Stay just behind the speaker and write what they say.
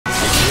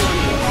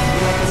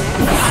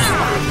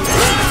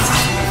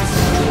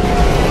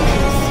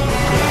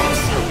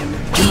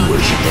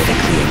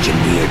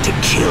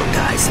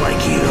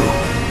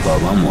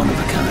But I'm one of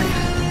a kind.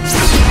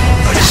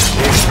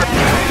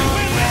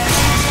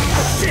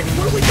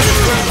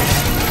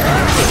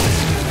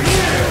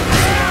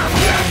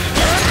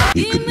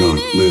 You could not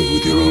live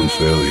with your own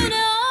failure.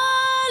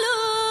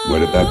 Where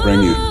did that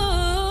bring you?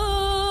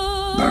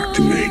 Back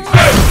to me.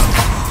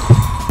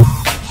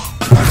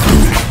 Back to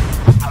me.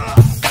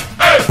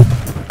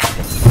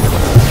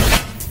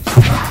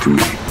 Back to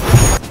me.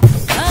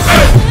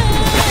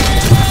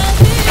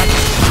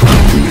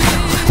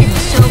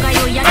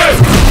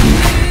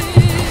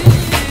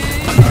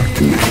 Back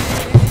to me.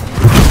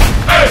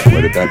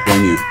 Where did that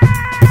bring you?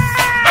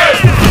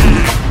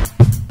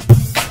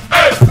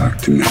 Back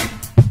to me.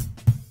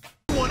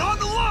 One on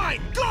the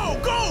line! Go,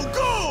 go,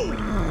 go!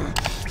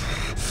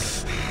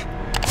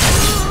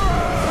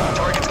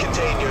 Targets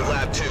contained near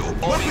Lab 2.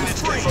 All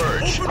units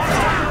converge. This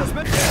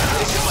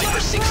is Viper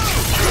 6-2.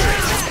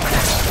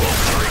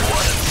 Wolverine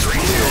 1 and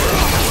 3-0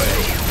 on the way.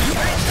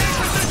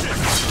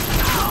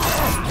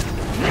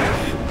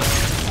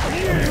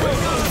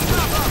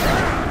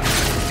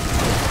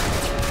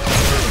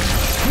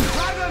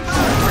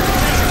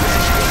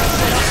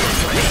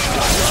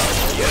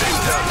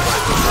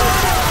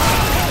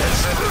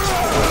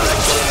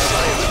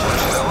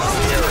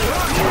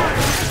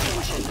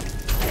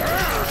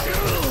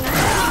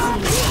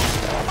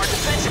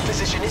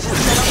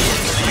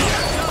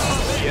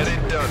 Get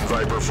it done,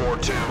 Viper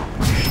 4-2.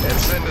 And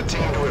send a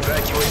team to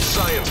evacuate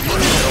science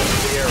personnel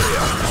from the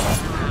area.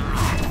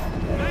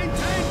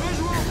 Maintain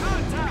visual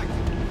contact!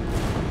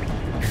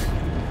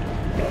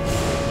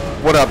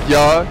 What up,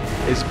 y'all?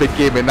 It's Big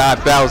Gaming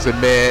 9000,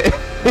 man.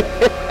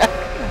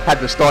 Had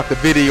to start the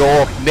video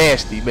off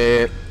nasty,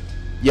 man.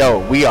 Yo,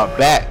 we are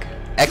back.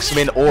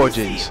 X-Men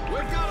Origins.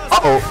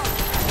 Uh-oh.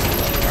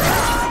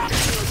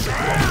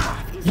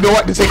 You know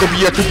what? This ain't gonna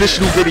be a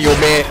traditional video,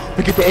 man.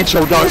 We get the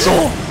intro done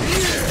on.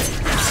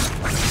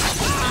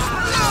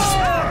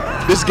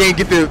 This game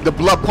get the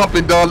blood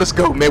pumping, dog. Let's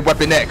go, man.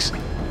 Weapon X.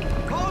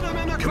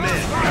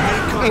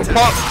 Command.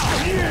 Pump.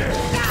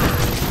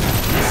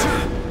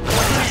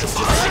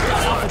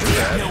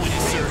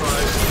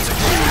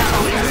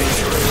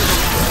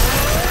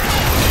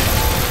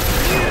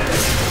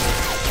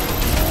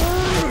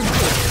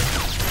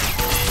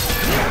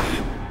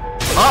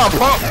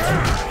 Pump.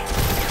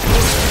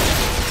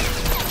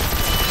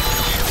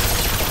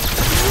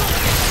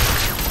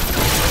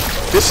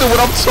 This is what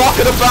I'm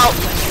talking about.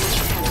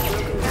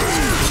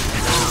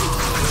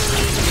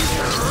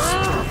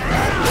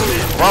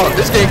 Wow,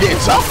 this game getting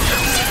tough.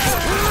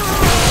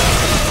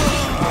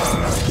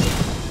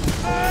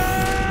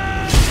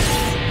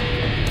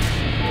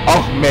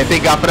 Oh man,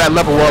 thank God for that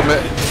level up,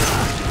 man.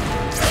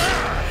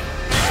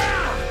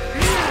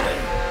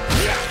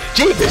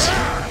 Jesus.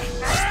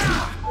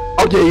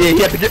 Oh yeah, he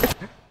had to get.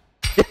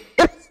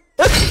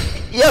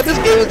 Yo, this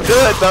game is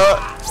good, dog.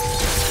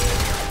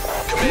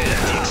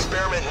 Command, the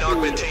experiment in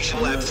Augmentation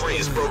Lab 3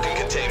 is broken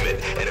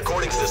containment, and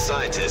according to the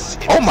scientists...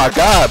 Oh my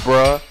God,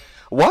 bruh.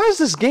 Why is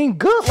this game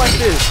good like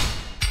this?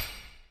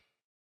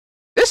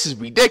 This is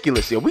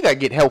ridiculous, yo. We gotta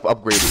get health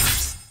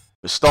upgraded.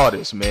 For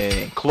starters,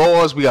 man.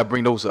 Claws, we gotta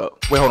bring those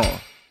up. Wait, hold on.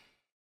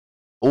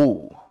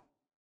 Ooh.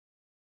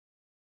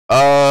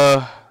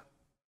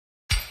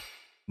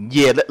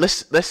 Yeah,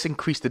 let's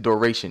increase the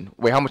duration.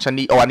 Wait, how much I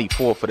need? Oh, I need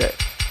 4 for that.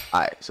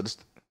 Alright, so this...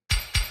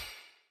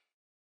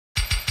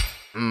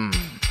 We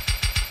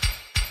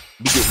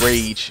get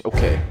rage.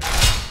 Okay.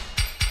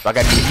 So I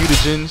got any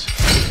mutagens.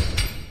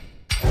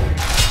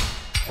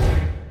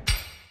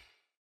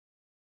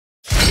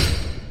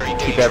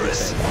 Keep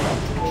everything.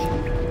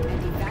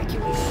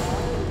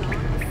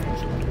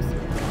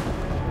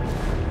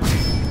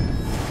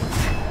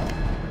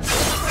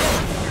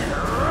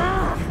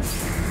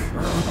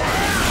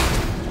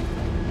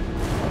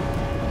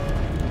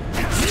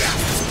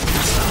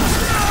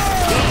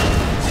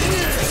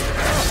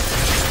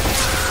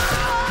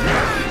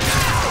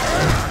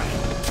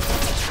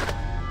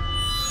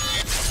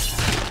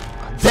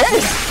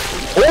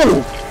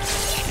 Oh!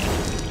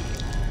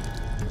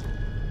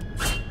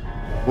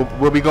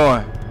 Where we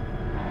going?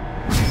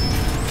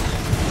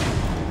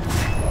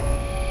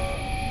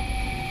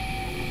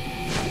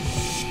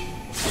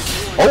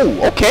 Oh,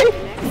 okay.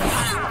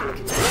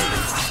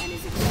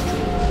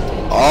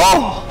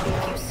 Oh.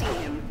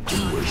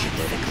 You were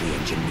genetically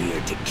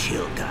engineered to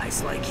kill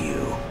guys like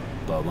you.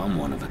 But I'm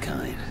one of a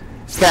kind.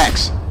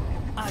 Facts.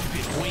 I've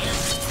been waiting.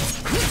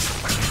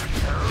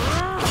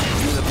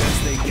 You're the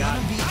best they got.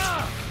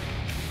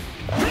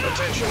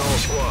 Attention all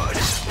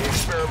squads. The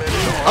experiment in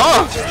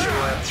Augmentation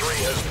Lab 3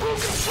 has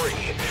broken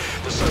free.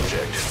 The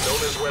subject,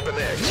 known as Weapon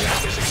X,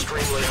 is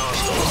extremely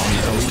hostile. He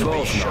is to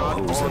be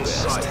shot on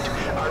sight.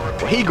 I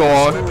repeat, He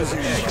gone. Weapon X is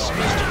to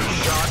be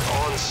shot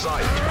on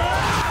sight.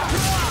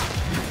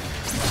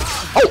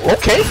 Oh,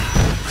 okay.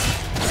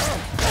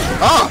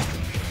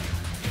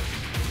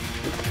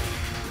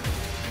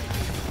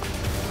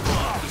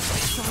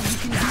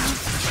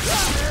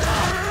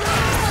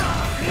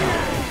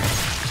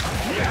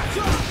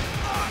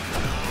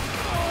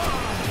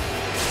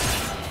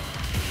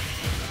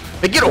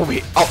 Hey, get over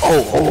here.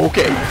 Oh,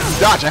 okay.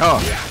 Dodging, huh?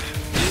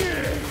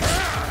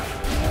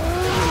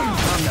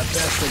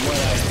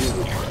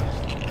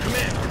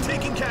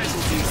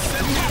 casualties.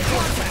 Send me a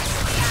contact.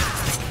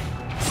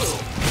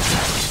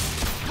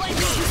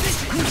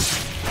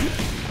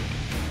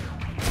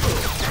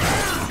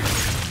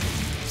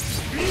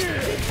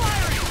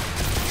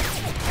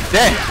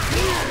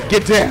 Damn!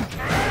 Get down!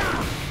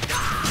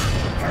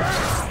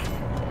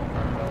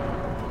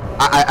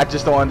 I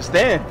just don't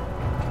understand.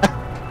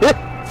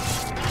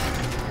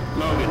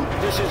 Logan,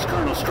 this is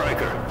Colonel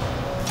Stryker.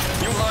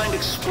 You mind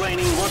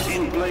explaining what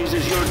in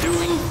blazes you're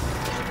doing?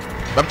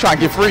 I'm trying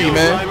to get free,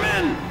 man. My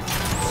men,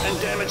 and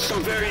damage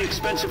some very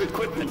expensive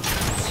equipment.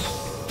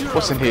 You're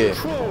What's in here?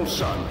 Control,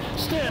 son.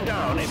 Stand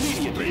down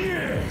immediately.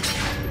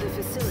 The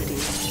facility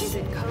is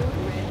at Code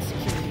Red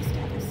security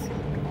status.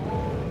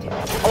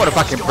 I wonder if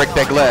I can break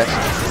that glass.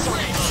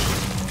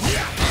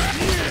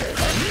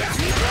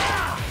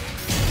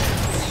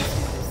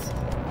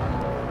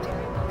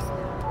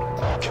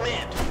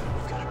 Command,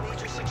 we've got a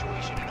major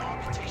situation in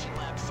Augmentation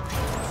Lab 3.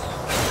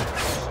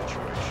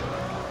 Situation.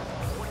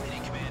 1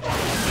 minute, Command.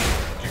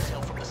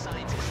 Intel from the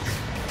scientists.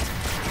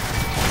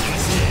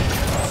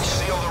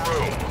 Seal the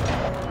room.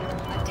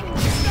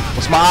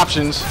 What's my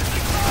options?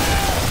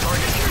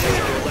 Target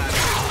container lab.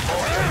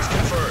 All units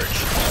converge.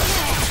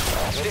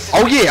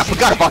 Oh yeah, I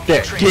forgot about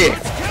that. Yeah.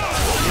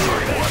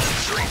 Target 1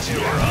 and 3-2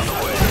 are on the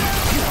way.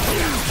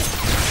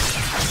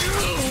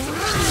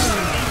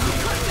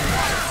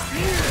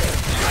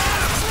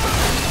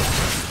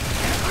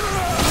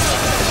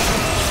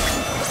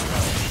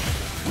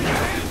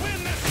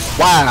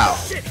 Wow.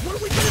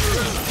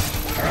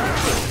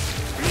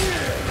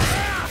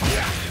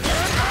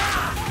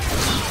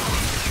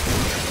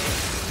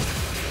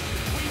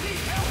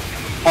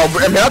 Oh,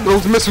 man,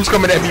 those missiles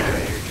coming at me.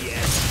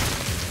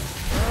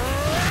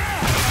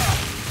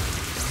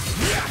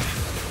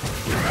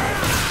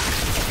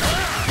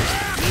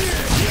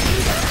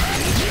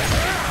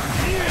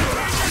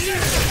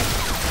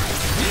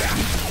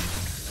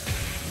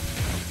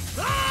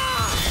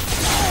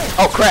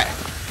 Oh crap!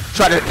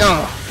 Try to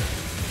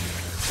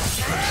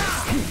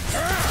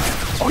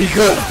Oh, he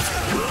good.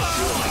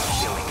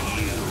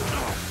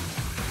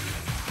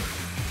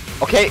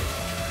 Okay,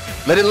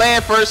 let it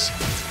land first.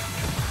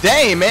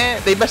 Dang,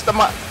 man, they messed up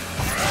my.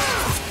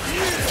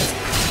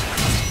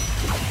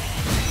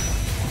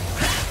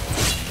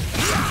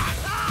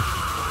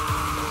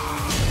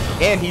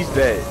 And he's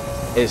dead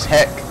as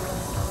heck.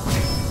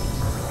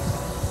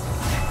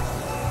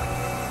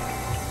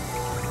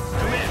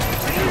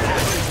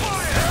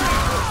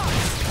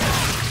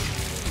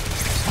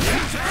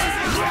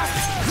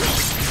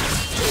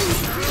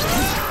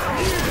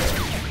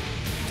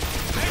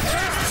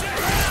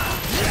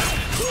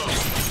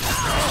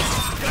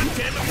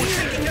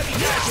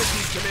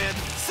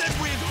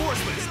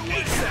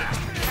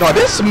 No,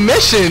 this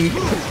mission.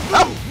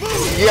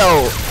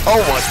 Yo,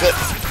 oh my god.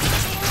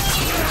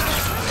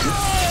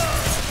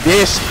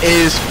 This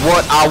is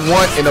what I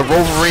want in a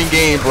Wolverine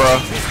game, bro.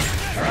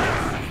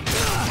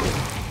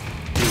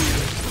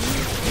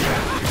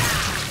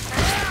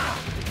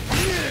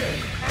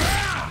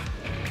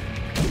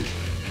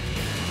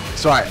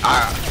 Sorry,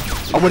 I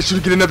wanted you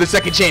to get another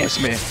second chance,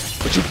 man.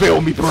 But you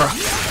failed me, bro.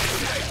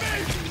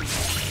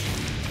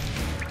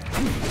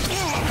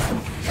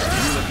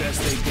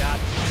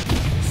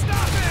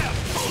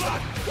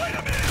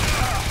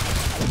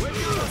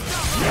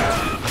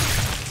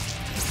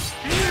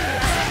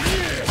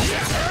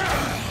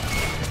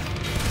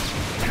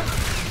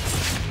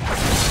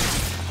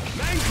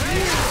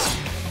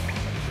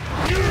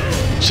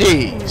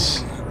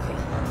 Jeez.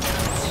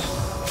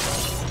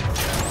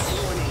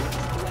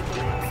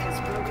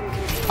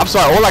 I'm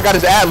sorry, all I got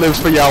is ad-libs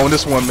for y'all on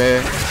this one,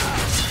 man.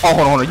 Oh,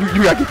 hold on.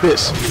 You gotta get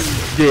this.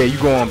 Yeah, you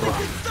go on, bro.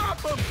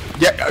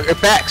 Yeah,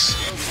 facts.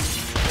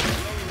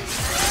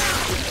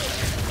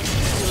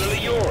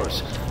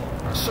 Yours.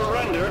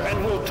 Surrender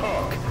and we'll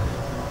talk.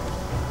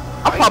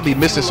 I'm probably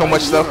missing so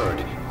much stuff.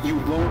 You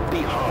won't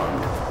be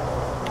harmed.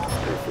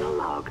 Personal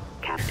log,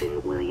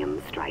 Captain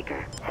William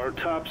Stryker. Our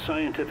top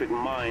scientific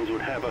minds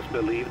would have us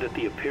believe that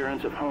the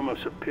appearance of Homo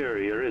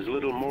Superior is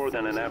little more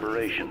than an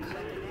aberration.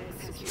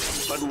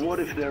 But what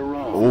if they're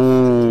wrong?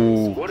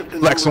 Ooh, what if the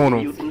flex number on of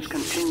him. mutants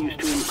continues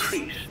to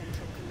increase?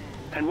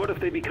 And what if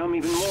they become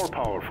even more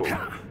powerful?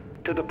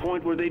 To the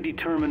point where they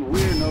determine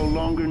we're no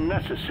longer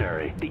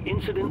necessary. The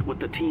incident with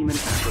the team in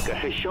Africa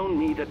has shown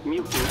me that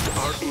mutants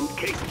are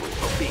incapable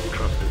of being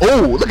trusted.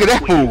 Oh, look at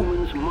that We fool.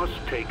 humans must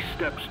take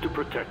steps to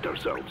protect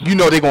ourselves. You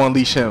know they gonna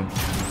unleash him.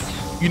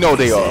 You know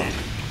they are.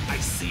 I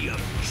see him.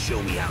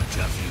 Show me how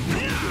tough you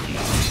really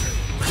are.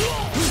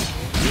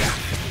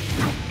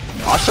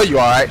 I'll show you,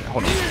 alright?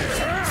 Hold on. You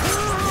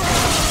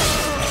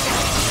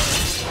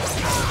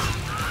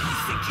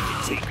think you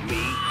can take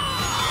me?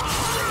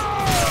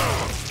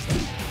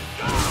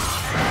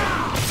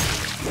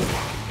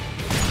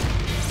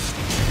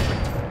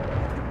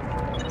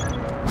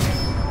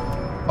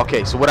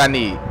 Okay, so what I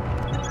need?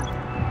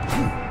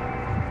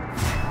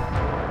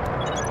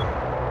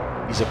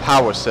 He's a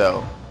power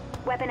cell.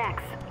 Weapon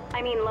X.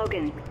 I mean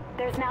Logan.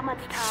 There's not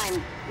much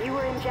time. You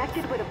were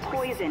injected with a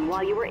poison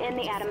while you were in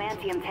the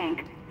adamantium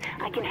tank.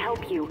 I can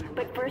help you,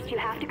 but first you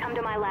have to come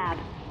to my lab.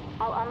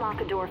 I'll unlock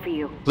a door for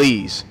you.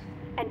 Please.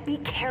 And be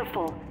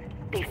careful.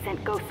 They've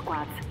sent ghost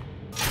squads.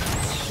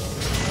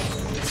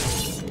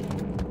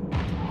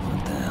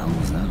 What the hell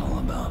was that all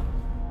about?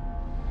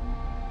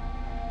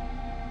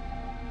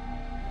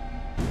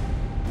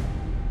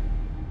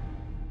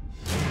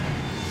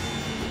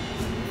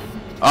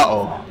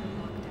 Uh-oh.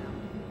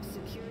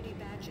 Security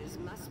badges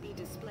must be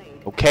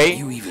displayed. Okay.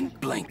 You even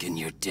blink and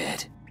you're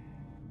dead.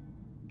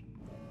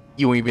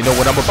 You don't even know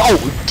what I'm about.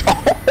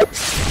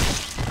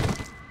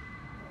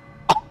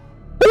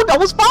 Oh, that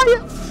was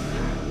fire.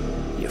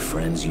 Your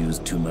friends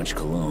used too much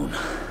cologne.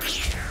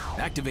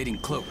 Activating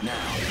cloak now.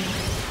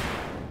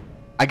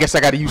 I guess I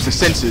gotta use the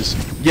senses.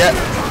 Yep.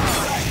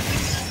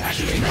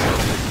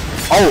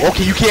 Oh,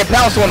 okay, you can't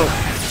bounce on them.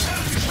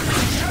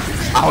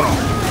 Hold on.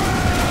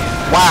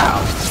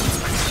 Wow.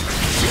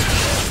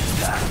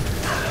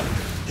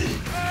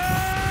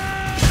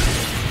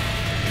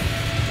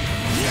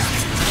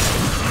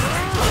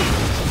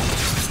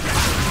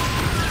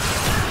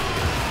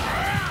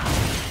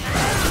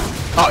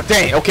 Oh,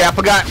 dang. Okay, I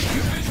forgot.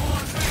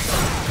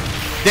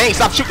 Dang,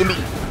 stop shooting me.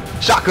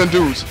 Shotgun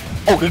dudes.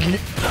 Oh,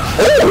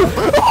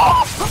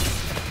 oh.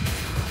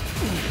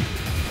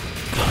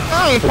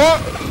 I ain't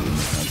punk. I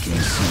can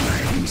see you, I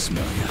can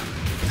smell you.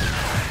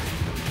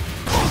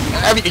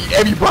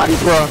 Everybody,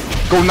 bro.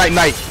 Go night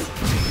night.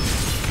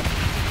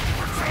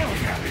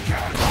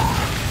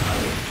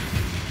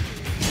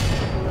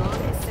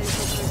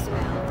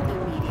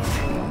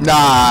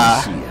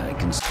 Nah.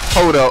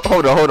 Hold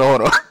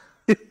on.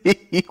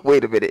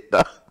 Wait a minute.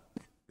 Nah.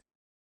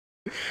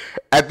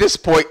 At this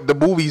point, the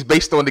movie's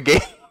based on the game.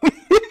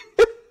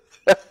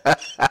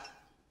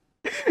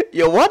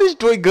 Yo, what is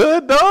doing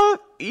good, dog?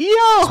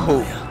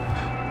 Yo.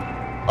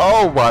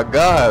 Oh my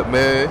God,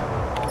 man.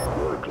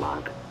 Work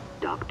log,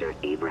 Dr.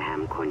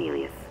 Abraham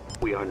Cornelius.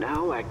 We are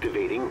now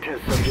activating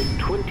test subject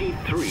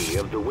 23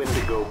 of the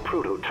Wendigo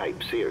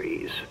prototype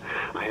series.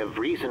 I have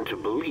reason to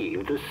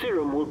believe the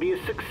serum will be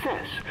a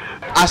success.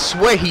 I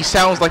swear he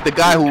sounds like the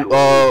guy who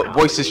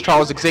voices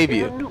Charles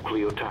Xavier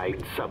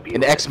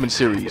in the X-Men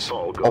series.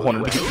 Oh, hold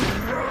on. Is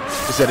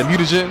that a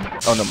mutagen?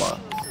 Oh, no, man.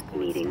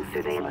 Meeting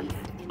surveillance.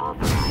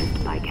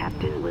 Authorized by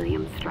Captain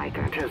William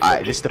Stryker.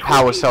 Alright, this is the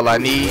power cell I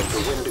need.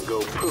 The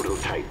Wendigo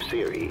prototype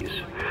series.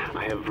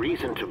 I have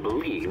reason to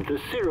believe the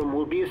serum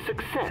will be a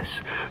success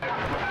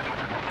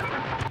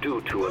due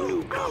to a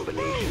new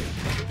combination.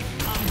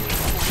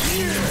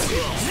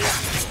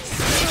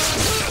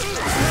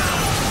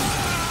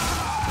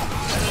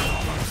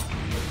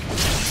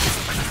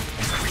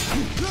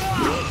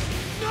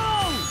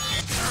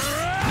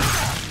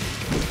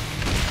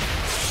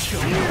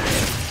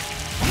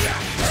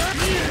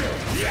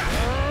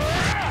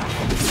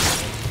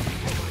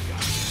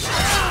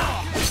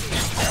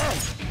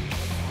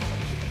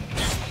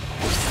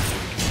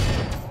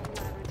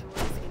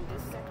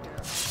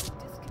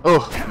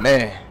 Oh,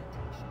 man.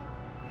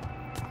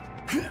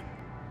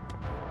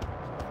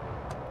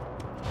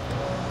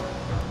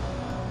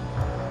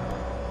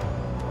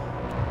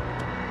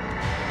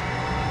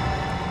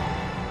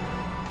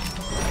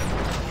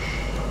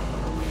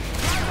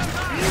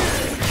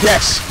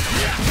 Yes.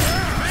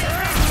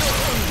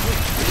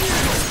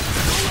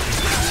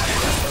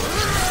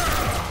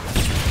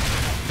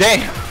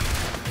 Damn.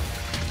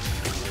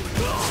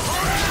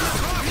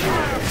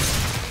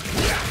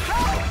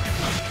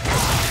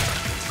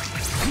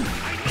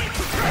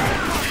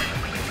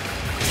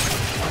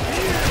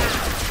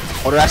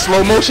 Oh, that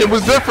slow motion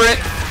was different.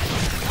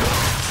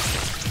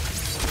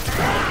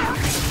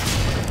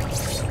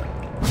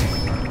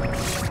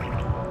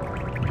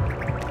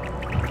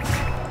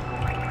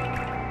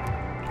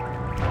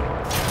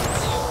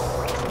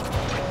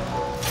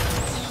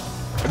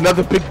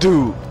 Another big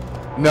dude.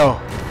 No.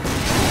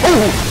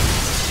 Oh!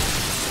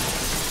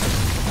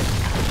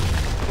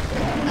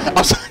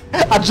 I'm sorry.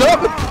 I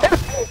jumped.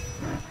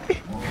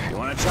 You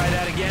want to try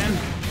that again?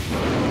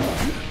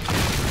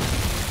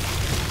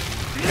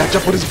 Got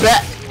jump with his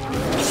back.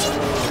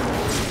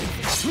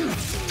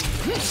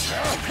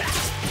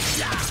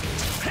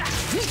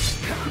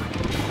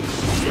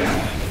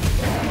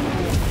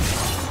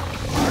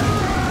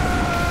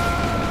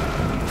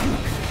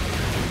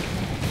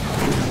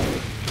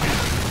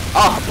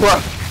 Oh,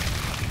 bruh.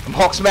 Them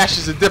Hawk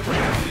smashes are different.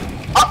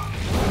 Oh.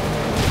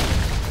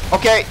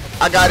 Okay,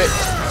 I got it.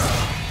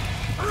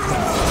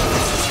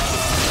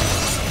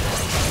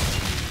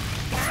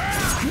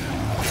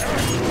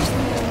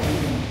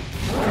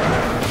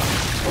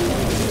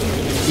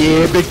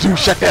 Yeah, big dude,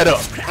 shut that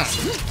up.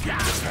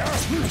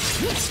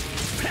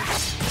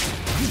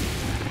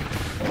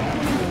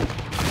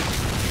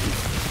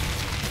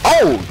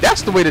 Oh,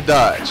 that's the way to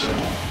dodge.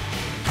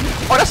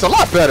 Oh, that's a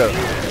lot better.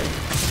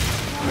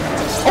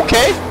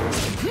 Okay.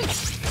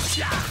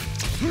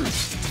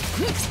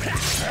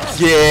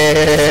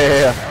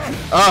 Yeah.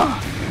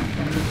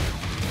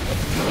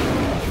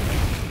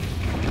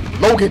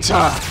 Logan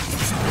time.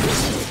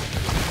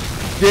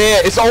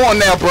 Yeah, it's on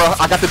now, bro.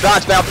 I got the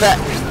dodge down pat.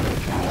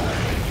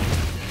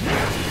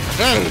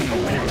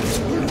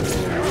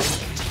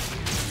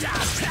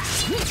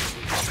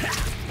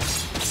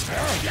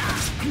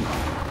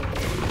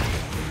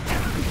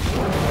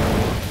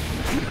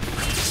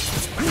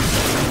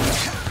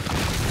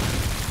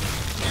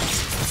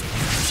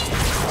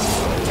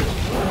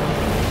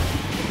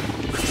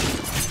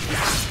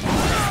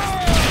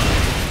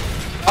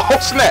 Oh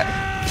snap!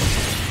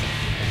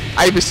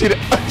 I even see that.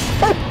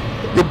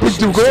 Your big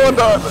dude going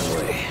on.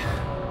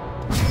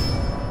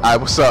 Alright,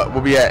 what's up?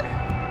 Where we at?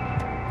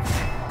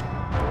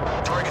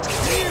 Targets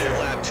contained in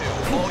Lab 2.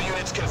 All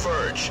units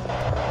converge.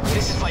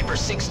 This is Viper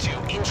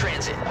 6-2 in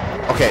transit.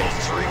 Okay.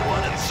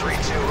 3-1 and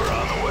 3-2 are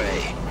on the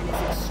way.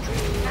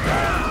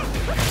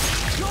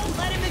 Don't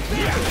let him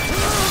advance!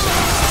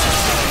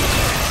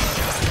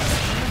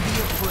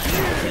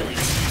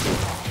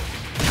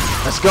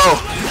 Let's go.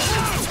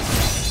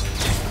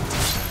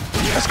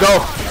 Let's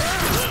go.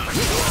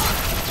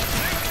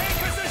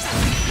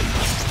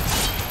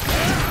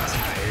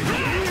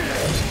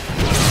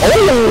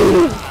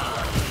 Oh!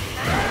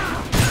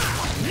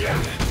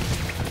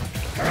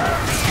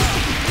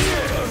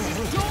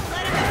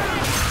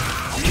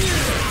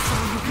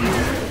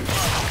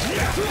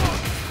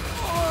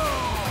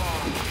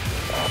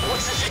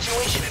 What's the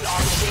situation in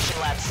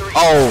Organization Lab 3?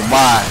 Oh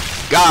my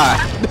God!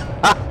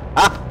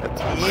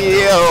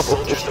 Yo!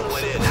 Soldiers that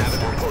went in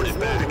haven't reported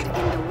back.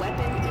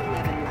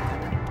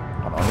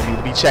 Hold on,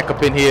 let me check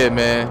up in here,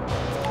 man.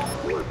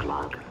 Work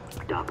log.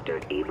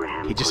 Dr.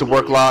 Abraham. He just a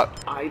work log.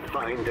 I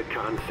find the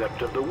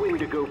concept of the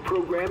Wendigo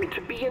program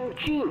to be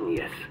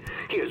ingenious.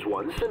 Here's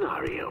one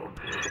scenario.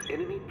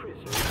 Enemy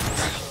prisoners.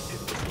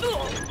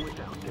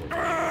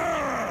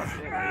 Are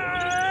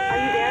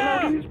you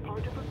there,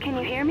 Logan? Can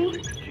you hear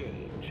me?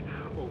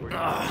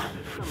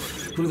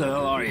 Who the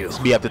hell are you?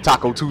 Be after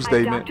Taco Tuesday,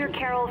 I'm man. Dr.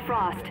 Carol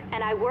Frost,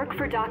 and I work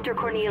for Dr.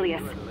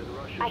 Cornelius.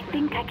 I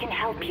think I can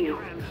help you.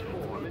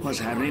 What's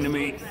happening to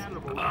me?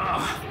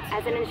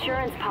 As an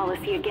insurance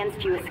policy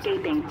against you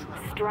escaping,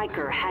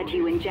 Stryker had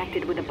you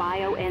injected with a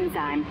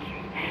bioenzyme.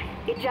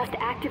 It just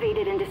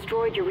activated and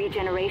destroyed your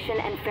regeneration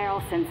and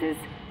feral senses.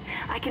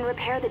 I can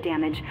repair the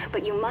damage,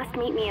 but you must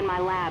meet me in my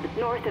lab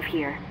north of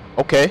here.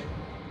 Okay.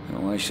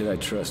 Why should I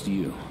trust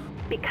you?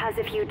 Because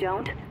if you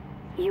don't,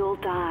 you'll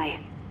die.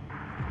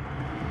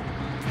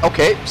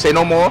 Okay. Say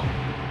no more.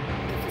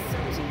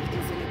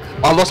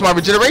 Oh, I lost my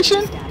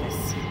regeneration?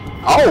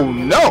 Oh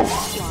no.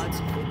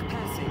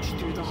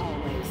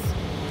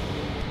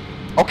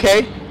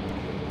 Okay.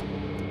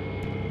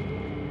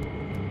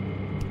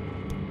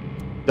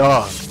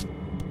 Dog.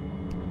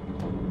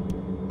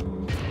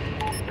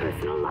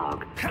 Personal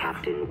log,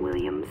 Captain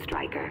William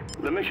Stryker.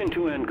 The mission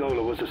to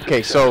Angola was a success.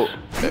 Okay, so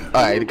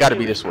alright, it gotta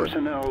be this one.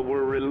 Personnel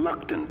were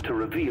reluctant to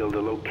reveal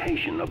the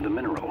location of the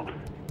mineral,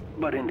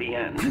 but in the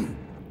end,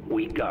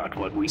 we got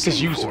what we This is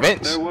came used for.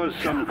 vents. There was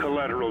some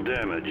collateral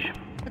damage.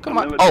 Come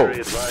A on. military Oh.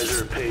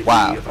 advisor paid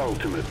Wow. the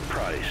ultimate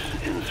price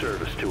in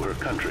service to her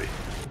country.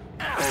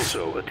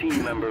 Also, a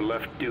team member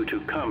left due to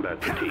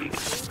combat fatigue.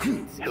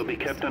 He'll be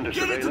kept under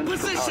surveillance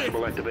for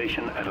possible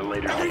activation at a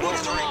later date.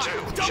 Wolf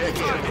 3-2, check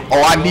in.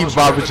 Oh, I need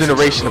my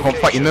regeneration if I'm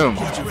fighting them.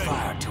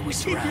 Fire till we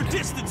Keep your surround it.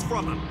 distance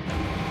from him!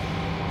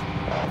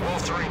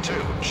 Wolf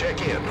 3-2,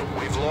 check in.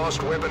 We've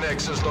lost Weapon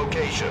X's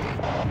location.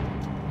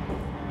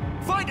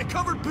 Find a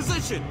covered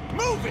position!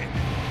 Move it!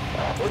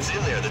 What's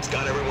in there that's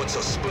got everyone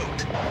so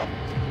spooked?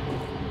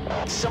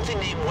 Something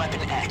named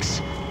Weapon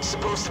X.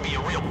 Supposed to be a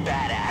real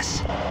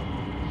badass.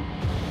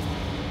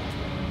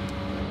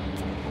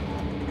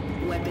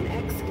 Weapon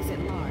X is at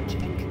large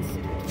and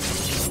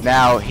considered.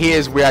 Now,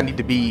 here's where I need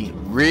to be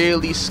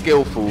really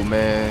skillful,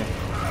 man.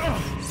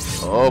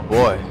 Oh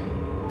boy.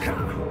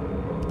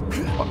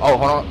 Oh,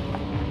 hold on.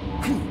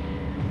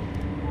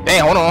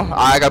 Damn, hold on.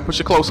 I gotta push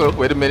it closer.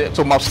 Wait a minute.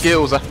 So my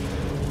skills, I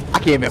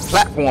can't even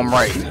platform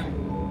right.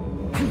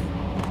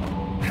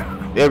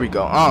 There we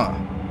go.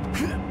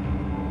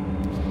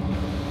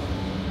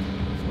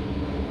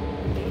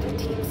 Beta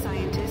team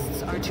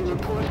scientists are to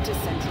report to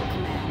Central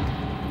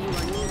Command. You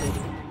are needed in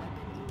the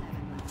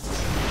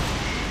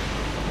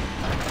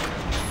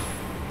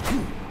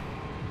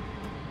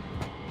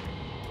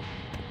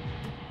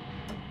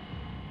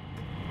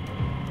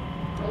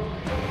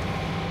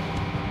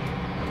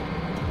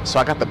So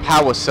I got the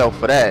power cell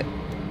for that.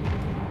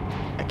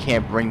 I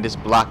can't bring this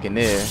block in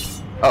there.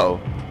 Uh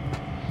oh.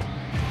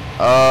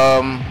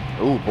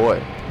 Oh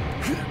boy.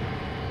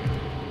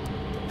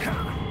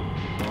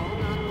 all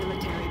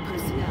non-military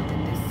personnel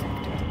in this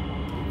sector.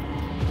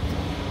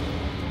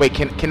 Wait,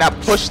 can I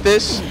push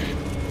this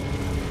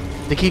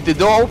to keep the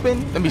door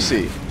open? Let me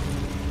see.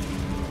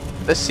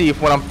 Let's see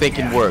if what I'm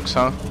thinking works,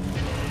 huh?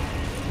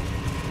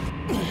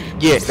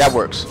 Yeah, that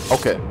works.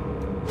 Okay.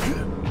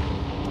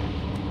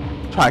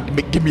 Try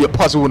to give me a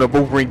puzzle in a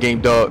Wolverine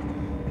game, dog.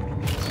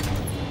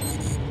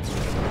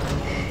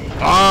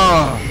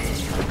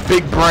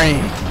 Big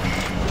brain.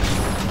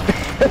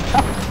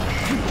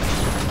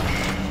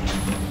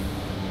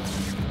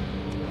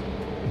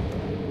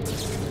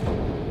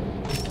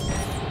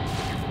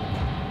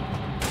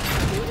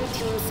 Beta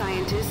team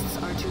scientists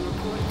are to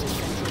report to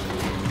Central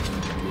Command.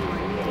 You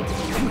are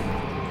needed in the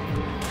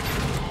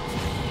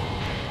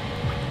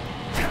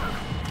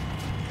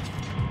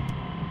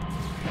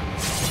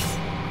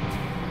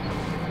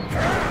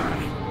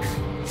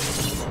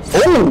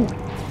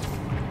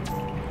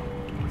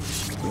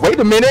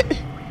a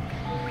minute.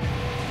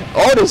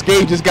 All this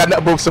game just got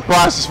nothing but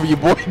surprises for your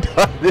boy.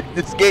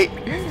 This game.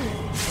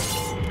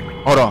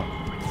 Hold on.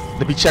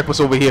 Let me check what's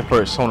over here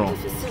first. Hold on.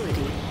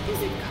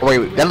 Oh,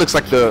 wait, that looks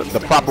like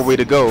the proper way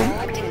to go.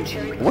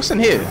 What's in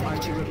here?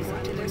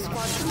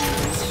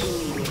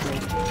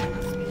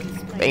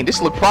 Dang,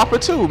 this look proper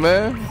too,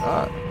 man.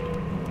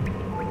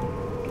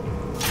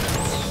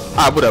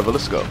 Alright, whatever.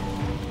 Let's go.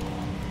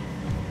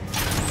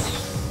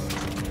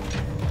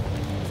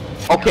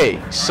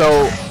 Okay,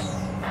 so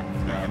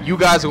you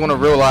guys are gonna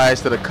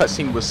realize that a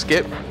cutscene was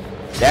skipped.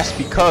 That's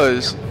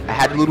because I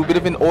had a little bit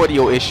of an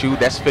audio issue.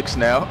 That's fixed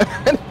now.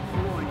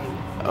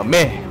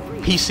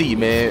 Man, PC,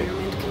 man.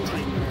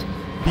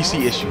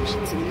 PC issues.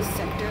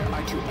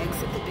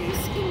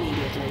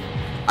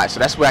 Alright, so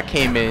that's where I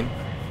came in,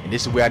 and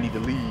this is where I need to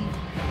leave.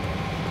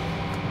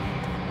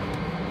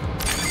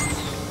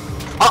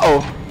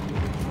 Uh-oh.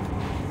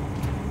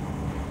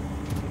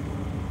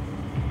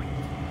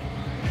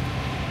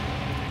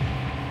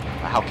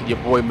 How can your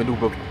boy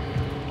maneuver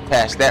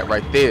past that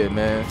right there,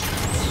 man?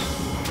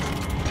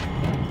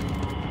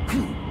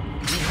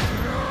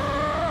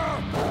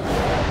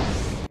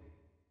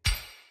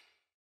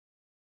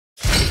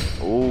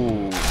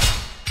 Ooh.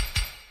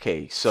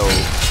 Okay, so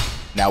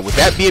now would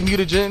that be a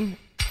mutagen?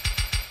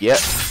 Yep.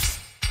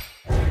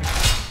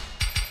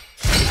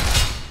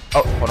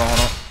 Oh, hold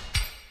on.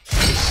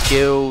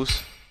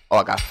 Skills. Oh,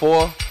 I got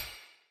 4.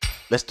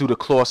 Let's do the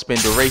claw spin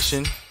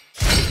duration.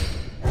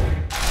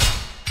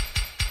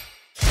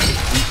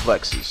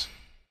 Reflexes.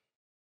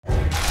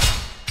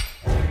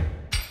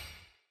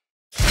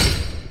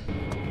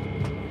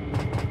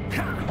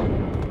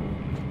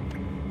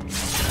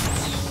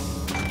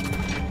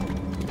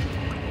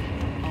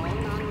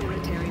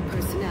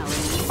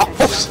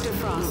 Dr.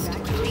 Frost,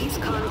 please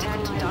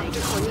contact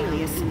Dr.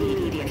 Cornelius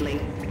immediately.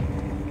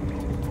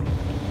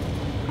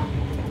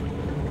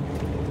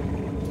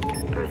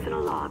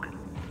 Personal log.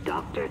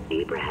 Dr.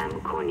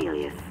 Abraham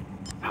Cornelius.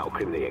 How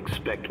can they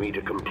expect me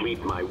to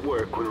complete my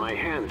work when my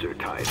hands are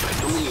tied by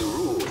so many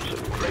rules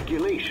and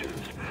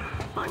regulations?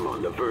 I'm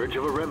on the verge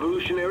of a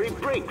revolutionary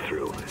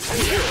breakthrough,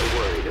 and you're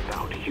worried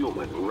about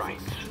human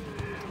rights.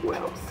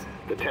 Well,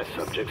 the test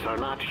subjects are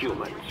not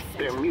humans.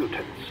 They're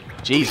mutants.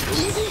 Jesus.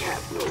 Legally, they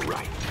have no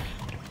rights.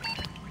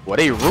 Well,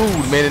 they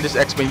rude, man, in this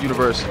X-Men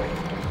universe.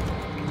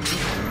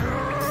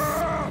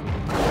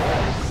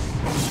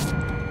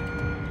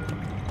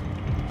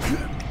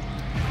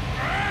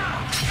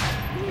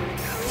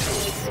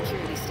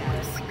 Security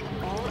status.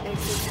 All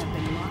exits have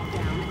been locked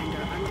down and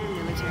are under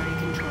military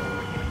control.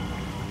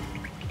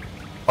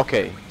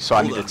 Okay, so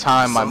I need to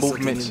time my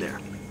movements. In there.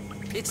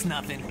 It's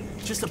nothing.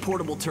 Just a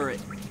portable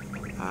turret.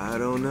 I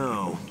don't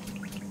know.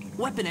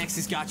 Weapon X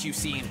has got you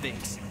seeing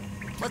things.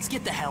 Let's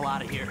get the hell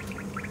out of here.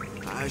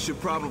 I should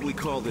probably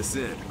call this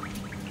in.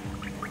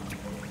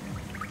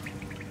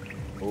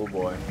 Oh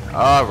boy.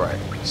 Alright,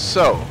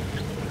 so.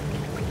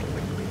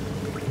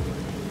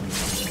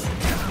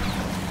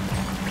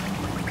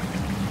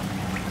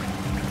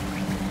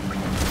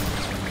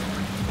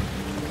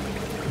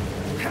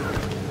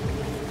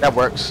 That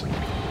works.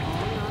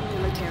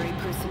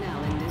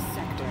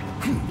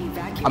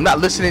 I'm not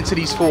listening to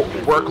these full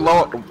work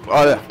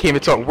can't even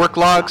talk work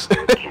logs.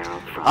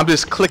 I'm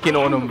just clicking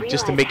on them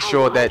just to make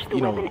sure that,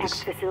 you know,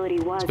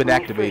 it's been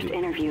activated.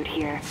 Interviewed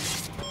here.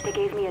 They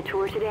gave me a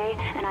tour today,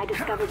 and I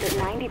discovered that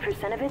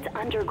 90% of it's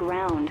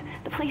underground.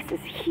 The place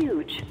is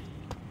huge.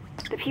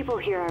 The people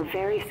here are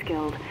very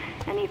skilled,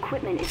 and the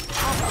equipment is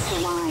top of the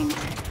line.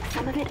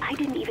 Some of it I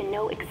didn't even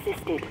know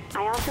existed.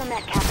 I also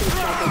met Captain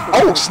Stryker.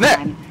 Oh,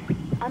 snap!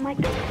 Unlike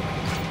the...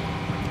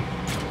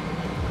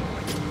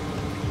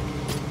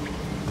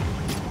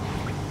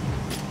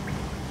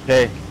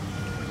 Okay.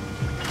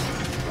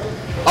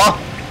 Oh!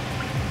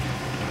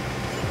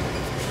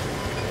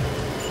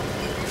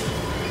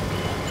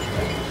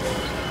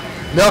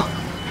 No!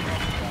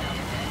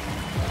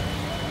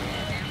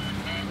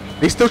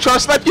 They still trying to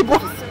snipe you, boy?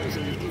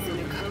 Facility is in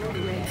a code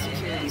red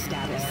security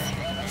status.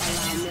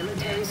 Allow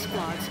military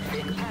squads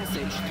quick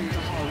passage through the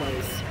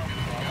hallways.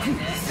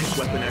 Think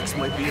Weapon X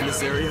might be in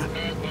this area?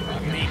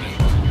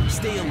 Maybe.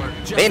 Stay alert.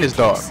 Bane is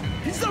dog.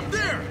 He's up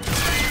there!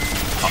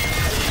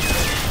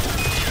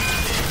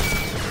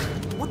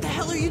 What the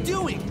hell are you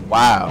doing?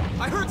 Wow.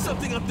 I heard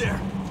something up there.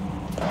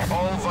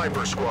 All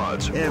Viper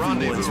squads,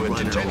 Everyone's rendezvous in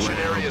running detention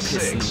around area pissing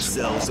 6.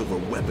 themselves over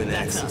Weapon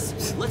That's X.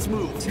 us. Let's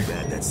move. Too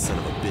bad that son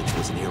of a bitch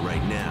wasn't here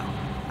right now.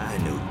 I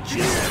know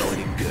just how to let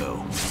it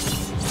go.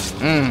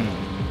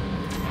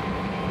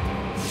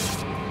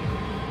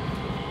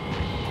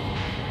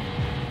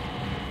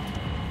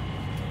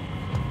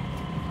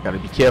 Gotta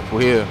be careful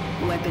here.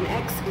 Weapon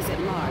X is at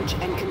large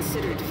and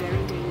considered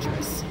very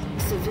dangerous.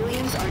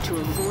 Civilians are to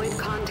avoid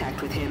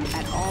contact with him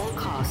at all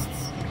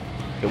costs.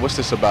 Hey, what's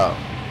this about?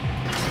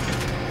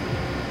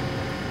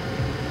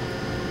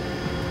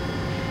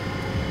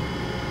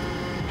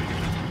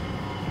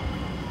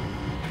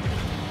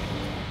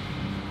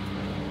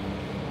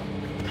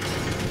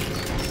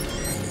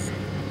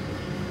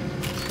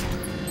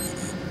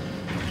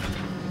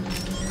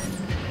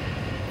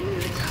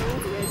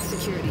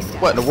 security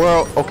status. What in the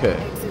world? Okay.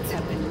 Exits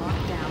have been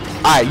locked down.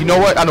 Alright, you know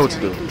what? I know what to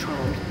do.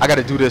 Controlled. I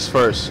gotta do this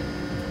first.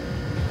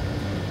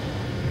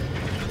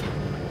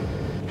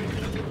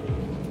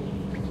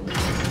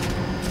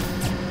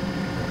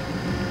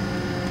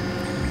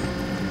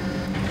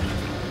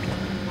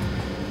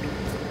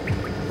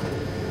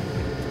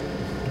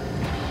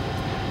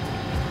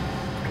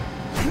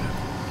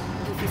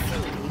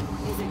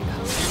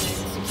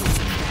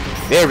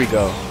 There we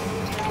go.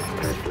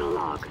 Personal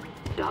log.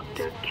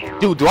 Dr. Carol.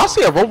 Dude, do I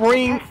see a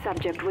Wolverine? Test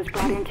subject was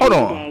brought in Hold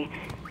on. today.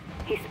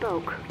 He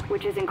spoke,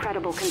 which is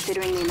incredible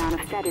considering the amount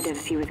of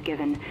sedatives he was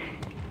given.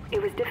 It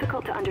was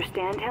difficult to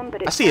understand him,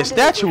 but it I see a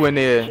sounded as statue if in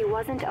there. He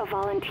wasn't a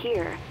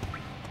volunteer.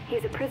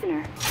 He's a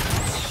prisoner.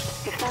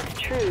 If that's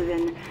true,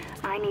 then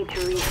I need to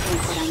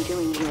rethink what I'm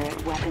doing here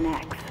at Weapon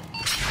X.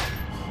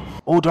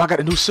 Oh, do I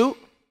got a new suit?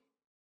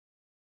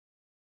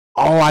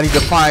 Oh, I need to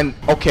find.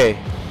 Okay.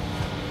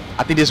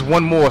 I think there's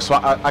one more, so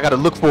I gotta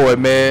look for it,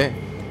 man.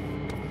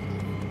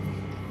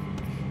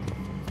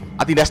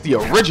 I think that's the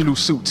original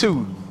suit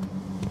too.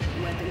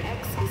 Weapon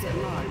X is at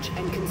large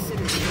and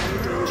considered very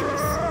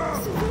dangerous.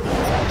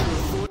 Civilians are to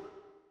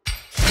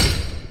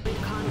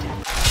avoid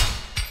contact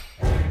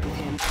with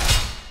him.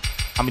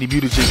 How many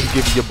mutagens you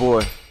giving your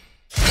boy?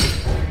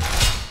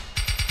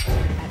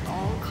 At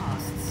all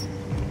costs.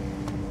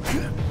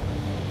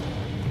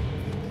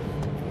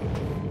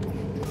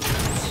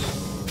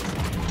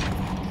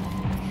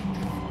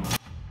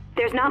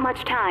 There's not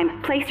much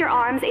time. Place your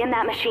arms in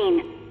that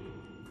machine.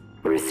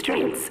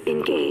 Restraints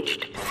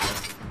engaged.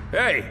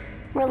 Hey!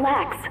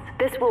 Relax.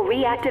 This will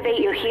reactivate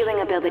your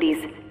healing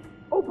abilities.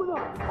 Open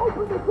up!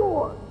 Open the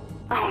door!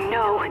 Oh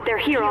no, they're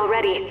here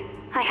already.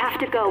 I have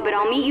to go, but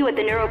I'll meet you at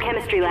the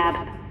neurochemistry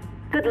lab.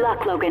 Good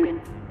luck,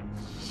 Logan.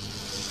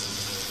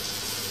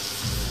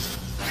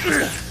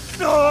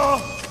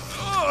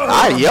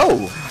 Ah,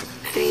 yo!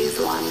 Phase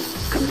 1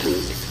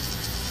 complete.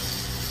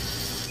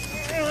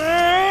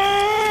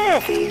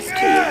 Phase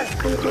 2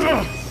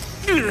 complete.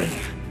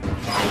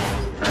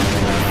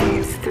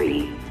 Phase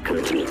 3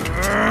 complete.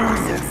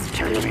 Process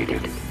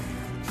terminated.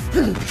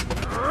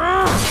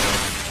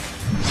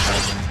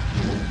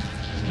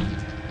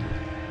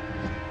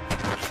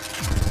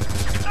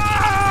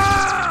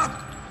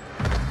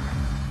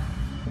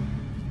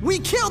 We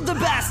killed the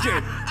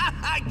bastard!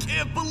 I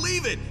can't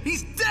believe it!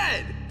 He's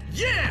dead!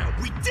 Yeah,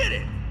 we did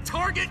it!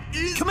 Target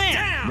is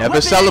down! Never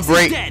Weapon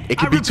Celebrate. X is dead. It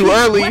could I be repeat, too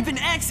early. Weapon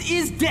X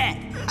is dead.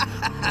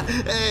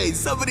 Hey,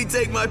 somebody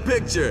take my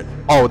picture!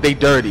 Oh, they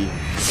dirty.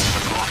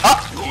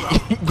 Ah!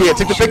 Yeah,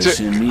 take the picture.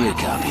 Send me a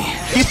copy.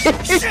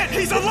 Shit,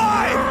 he's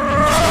alive!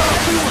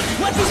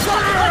 Let's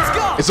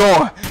go! It's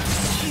on.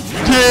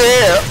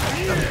 Yeah.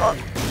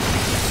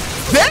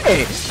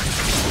 Dang.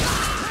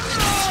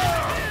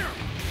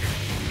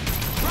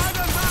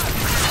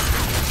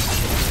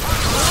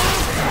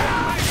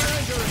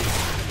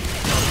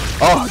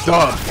 Oh,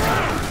 dog.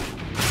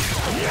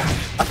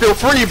 I feel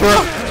free,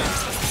 bro.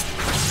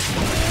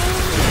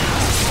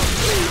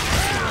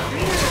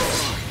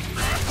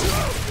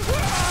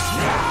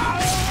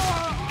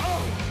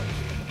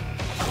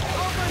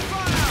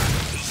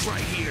 He's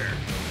right here.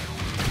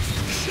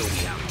 Show me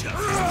how tough.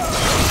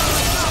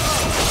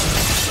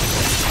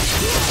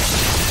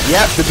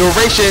 Yep, the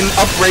duration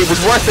upgrade was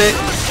worth it.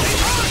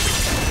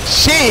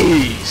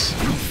 Jeez.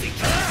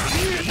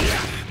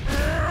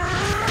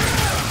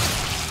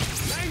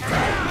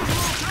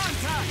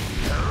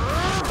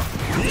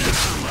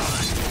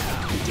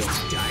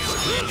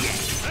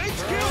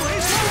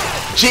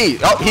 Gee,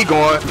 oh, he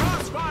going.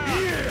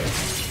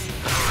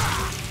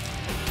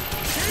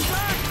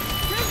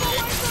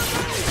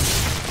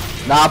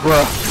 Nah,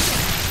 bro.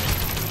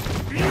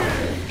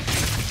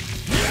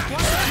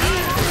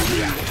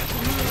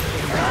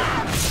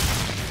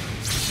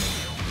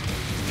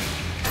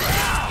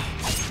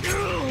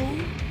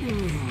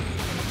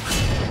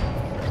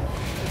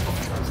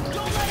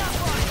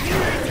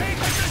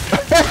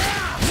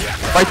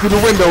 Right through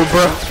the window,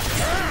 bro.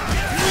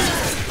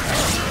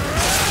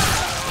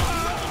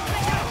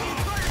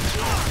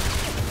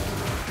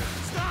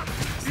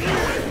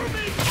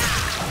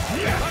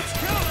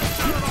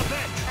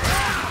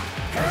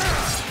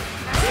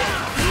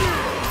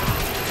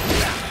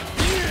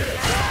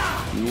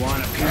 You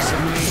want a piece of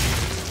me?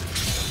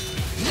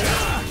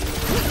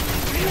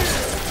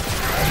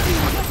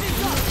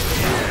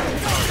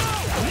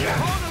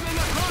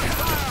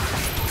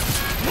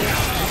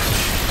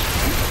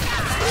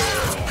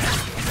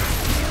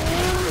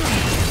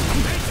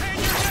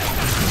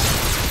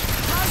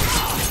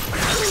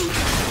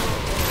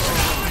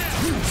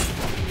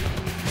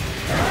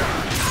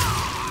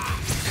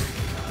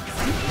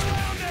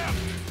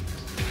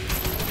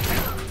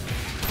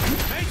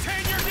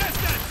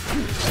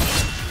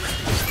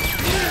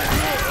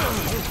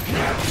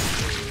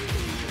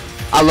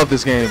 I love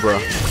this game, bro.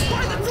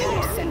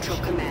 Central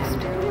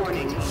Command.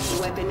 Warning.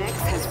 Weapon X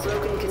has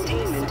broken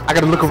containment. I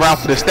gotta look around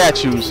for the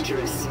statues.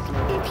 Dangerous.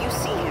 If you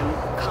see him,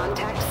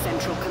 contact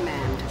Central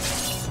Command.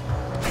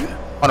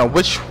 Hold on,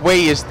 which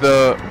way is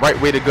the right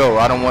way to go?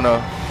 I don't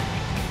wanna.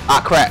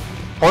 Ah, crap.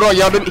 Hold on,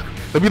 y'all.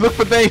 Let me look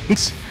for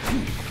things.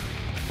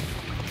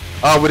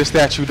 Oh, with a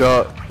statue,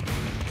 dog.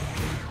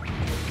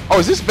 Oh,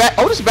 is this back?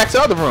 Oh, this is back to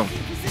the other room.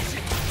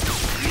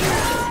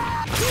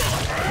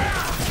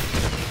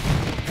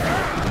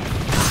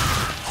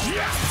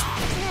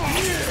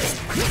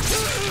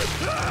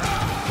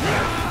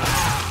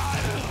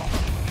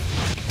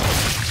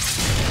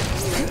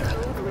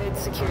 Code red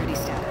security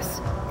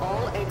status.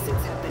 All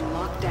exits have been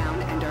locked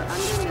down and are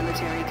under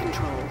military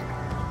control.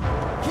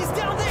 He's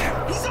down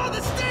there! He's on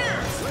the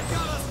stairs! We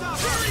gotta stop!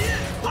 There he is!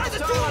 By the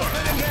door!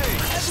 Everyone,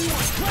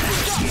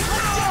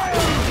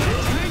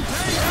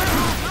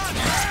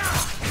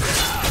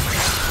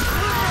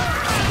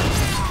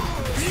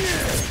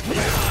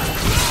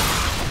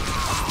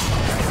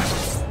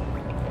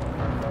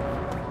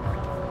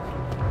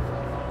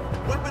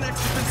 Weapon X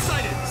has been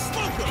sighted!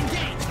 Smoke him!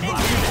 Engage!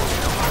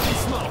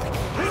 Smoke!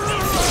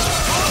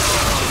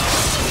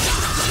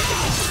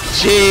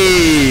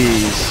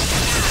 Jeez.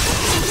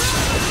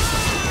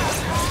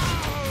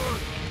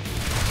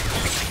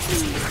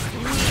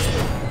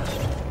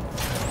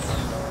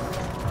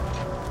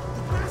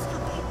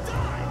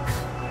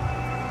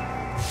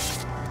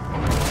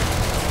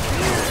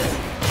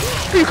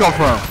 Where you come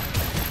from?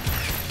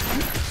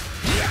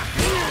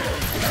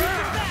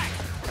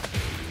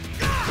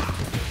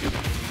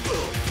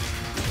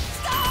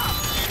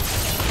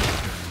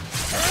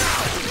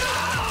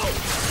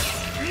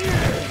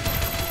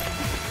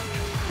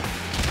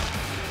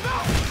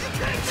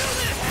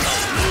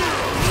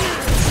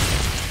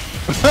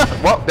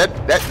 Well,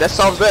 that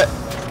solves that.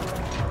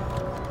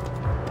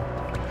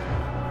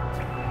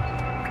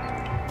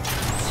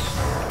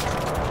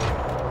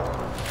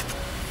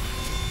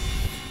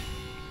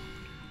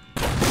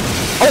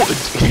 Oh,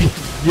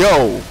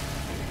 yo.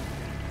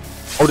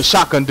 Oh, the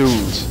shotgun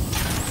dudes.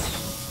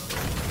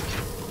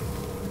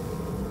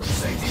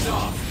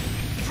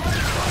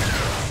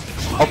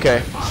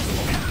 Okay.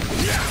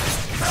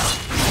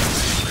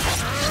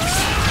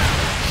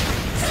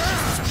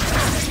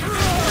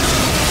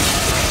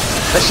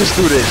 Let's just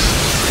do this.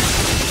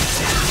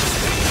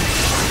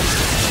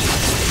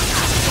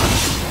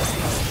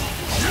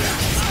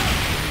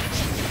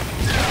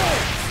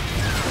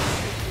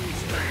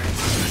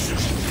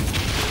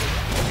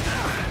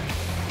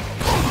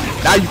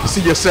 Now you can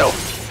see yourself.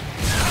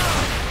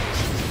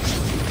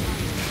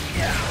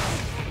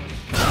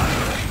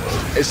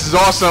 This is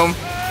awesome.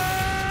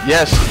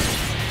 Yes.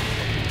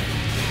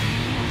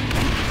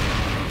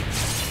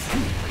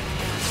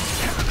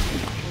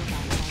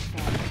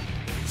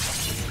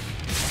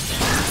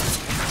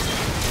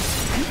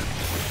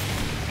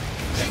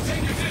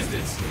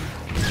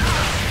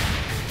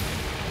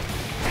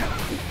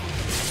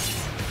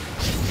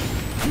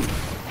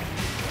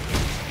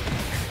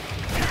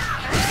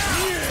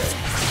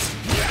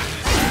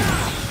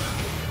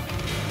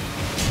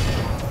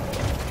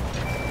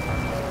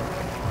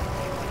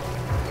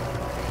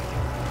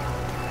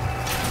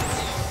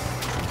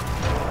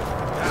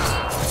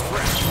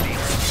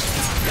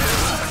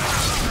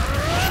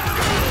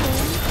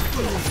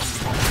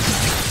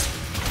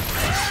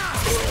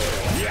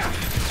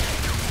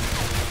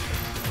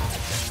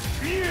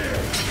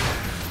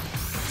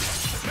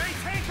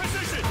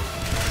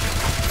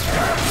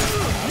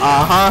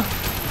 Uh-huh.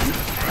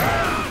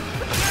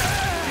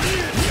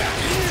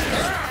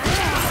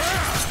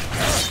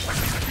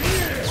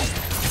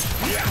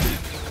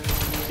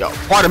 Yo,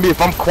 pardon me if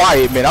I'm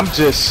quiet, man. I'm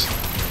just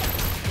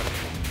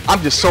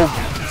so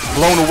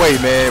blown away,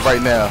 man,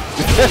 right now.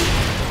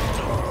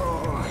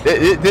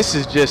 This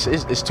is just,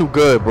 it's too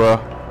good, bro.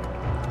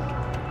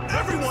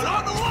 Everyone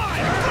on the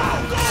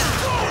line!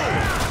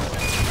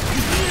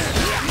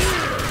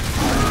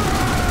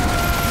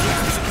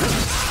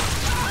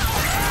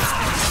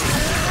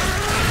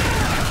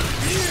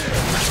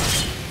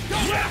 Go,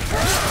 go,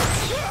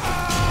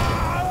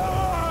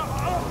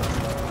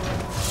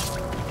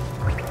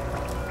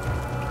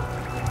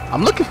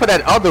 I'm looking for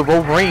that other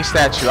Wolverine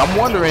statue. I'm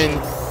wondering,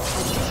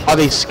 are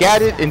they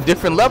scattered in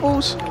different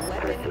levels?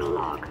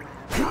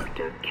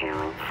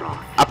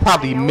 I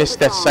probably missed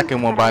that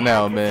second one by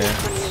now, man.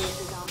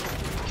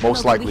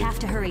 Most likely. We have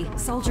to hurry.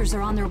 Soldiers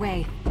are on their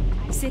way.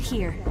 Sit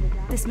here.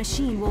 This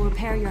machine will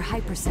repair your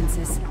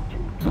hypersenses.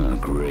 Oh,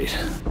 great.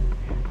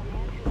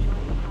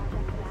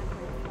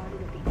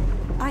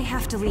 I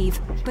have to leave,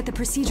 but the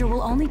procedure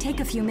will only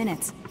take a few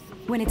minutes.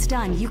 When it's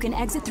done, you can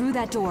exit through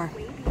that door.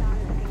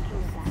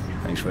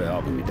 Thanks for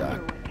helping me,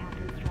 Doc.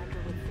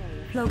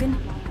 Logan,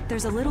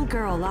 there's a little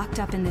girl locked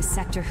up in this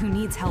sector who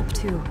needs help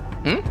too.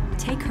 Hmm?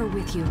 Take her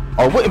with you.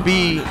 Oh, wouldn't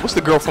be, what's the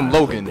girl from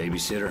Logan?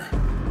 Babysitter.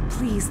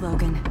 Please,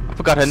 Logan. I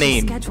forgot her She's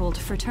name. Scheduled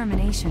for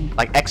termination.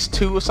 Like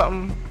X2 or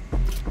something?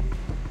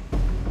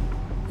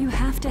 You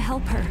have to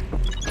help her.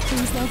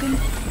 Please, Logan.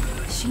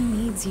 She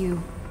needs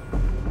you.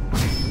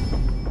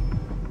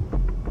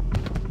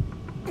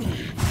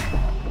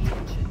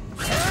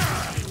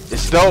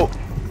 It's dope.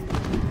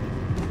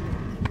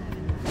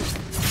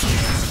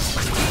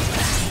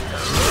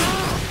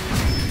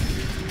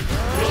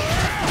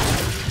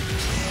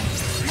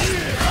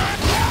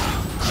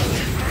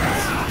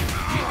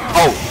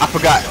 Oh, I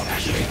forgot.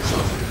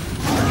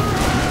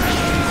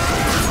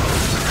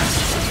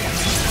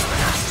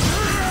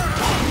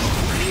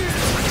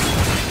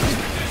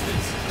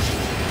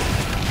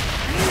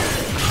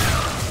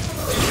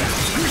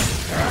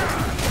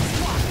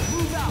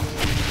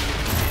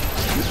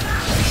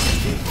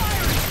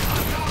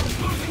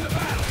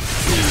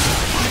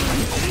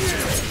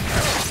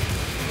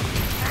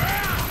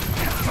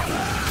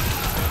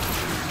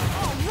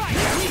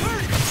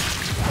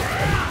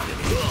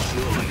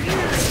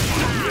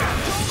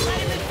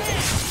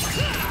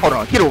 Hold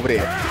on, get over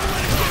there.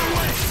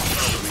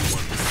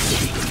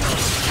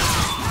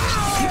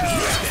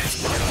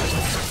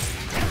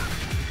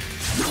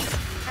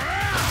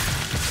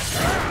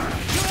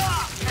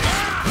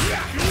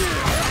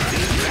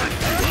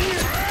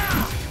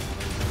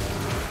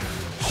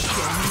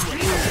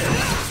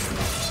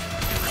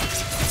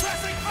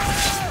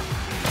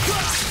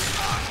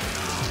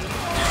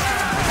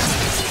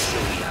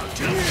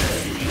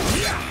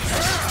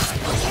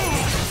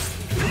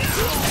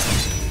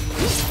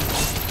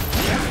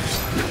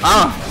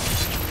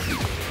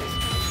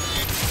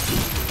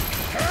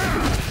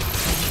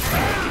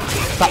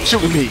 Stop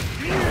shooting me.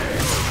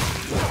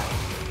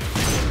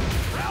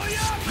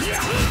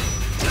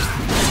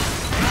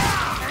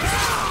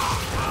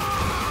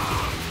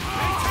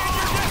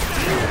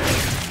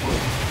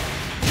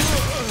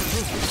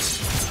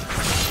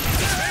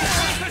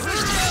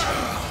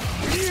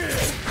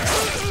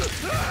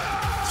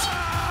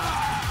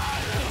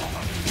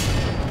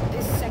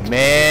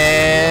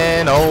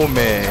 Man, oh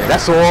man,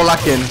 that's all I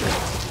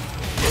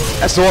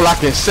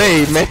can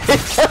say, man.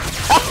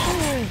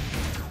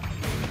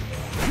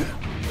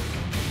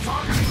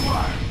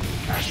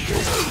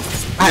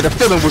 I had a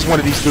feeling it was one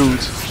of these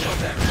dudes.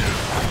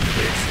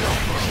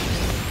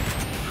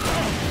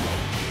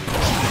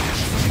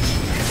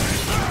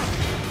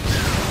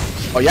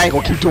 Oh, y'all ain't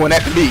gonna keep doing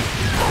that to me.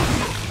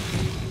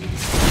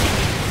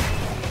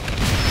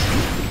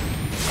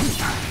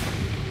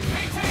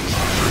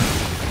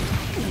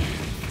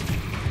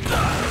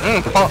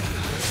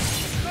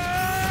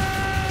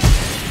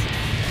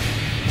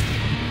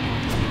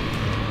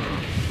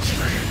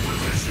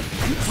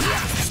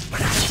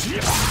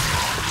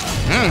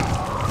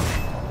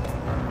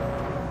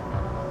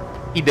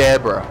 He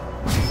dead, bro.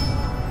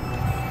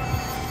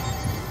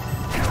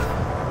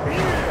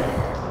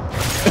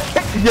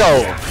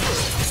 Yo.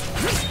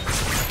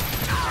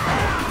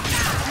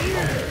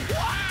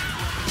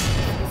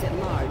 He's at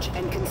large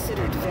and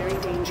considered very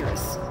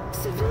dangerous.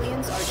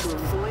 Civilians are to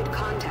avoid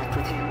contact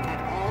with him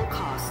at all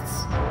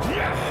costs.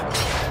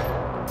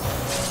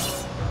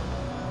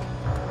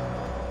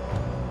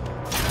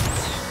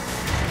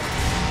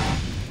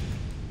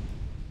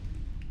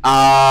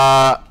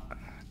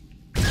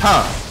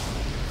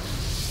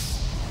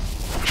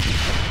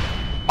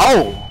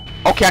 Oh,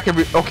 okay, I can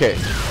okay.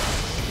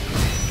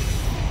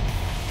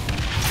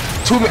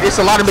 It's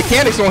a lot of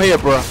mechanics on here,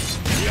 bro.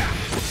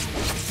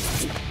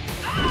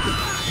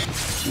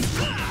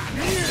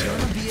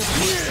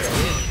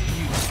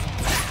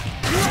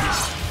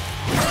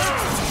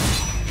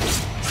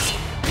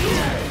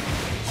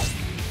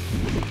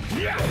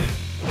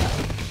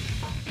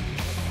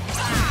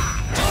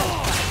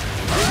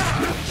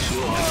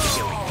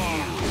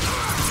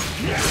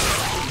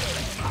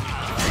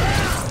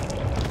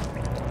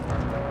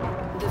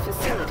 The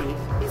facility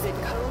is at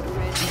code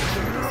red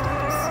security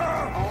status.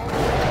 All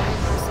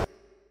personnel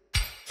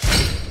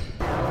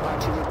are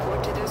to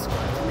report to their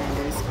squad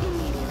commanders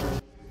immediately.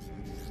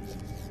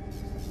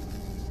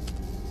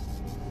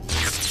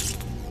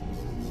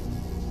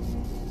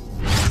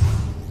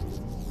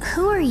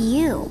 Who are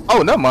you?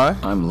 Oh, never mind.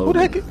 I'm Logan. Who the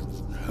heck?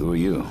 Who are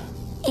you?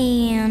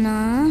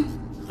 Anna.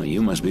 Well,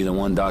 you must be the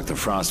one Dr.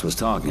 Frost was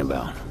talking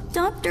about.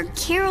 Dr.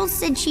 Carroll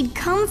said she'd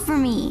come for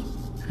me.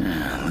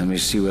 Let me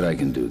see what I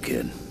can do,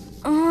 kid.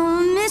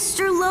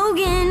 Mr.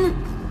 Logan.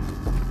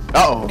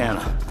 Uh-oh.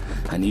 Anna,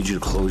 I need you to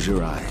close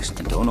your eyes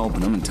and don't open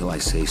them until I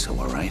say so,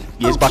 all right?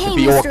 Yeah, it's about to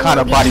be all kind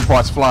of body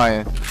parts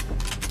flying.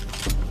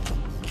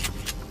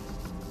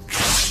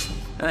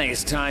 I think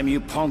it's time you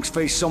punks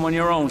face someone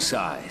your own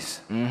size.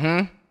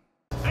 Mm-hmm.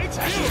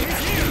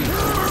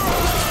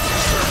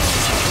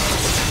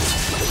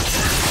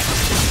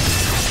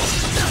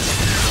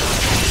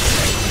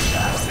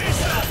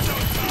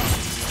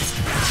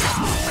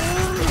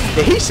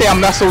 Did he say I'm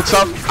not so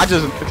tough? I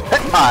just...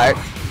 Alright.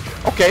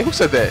 Okay, who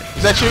said that?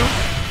 Is that you?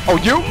 Oh,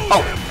 you?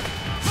 Oh.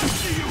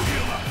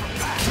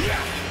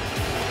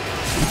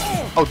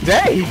 Oh,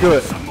 dang, he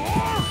good.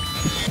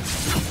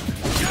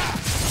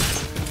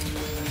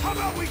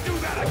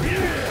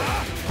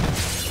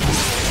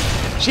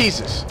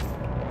 Jesus.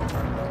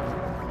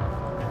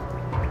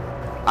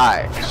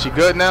 Alright, she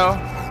good now?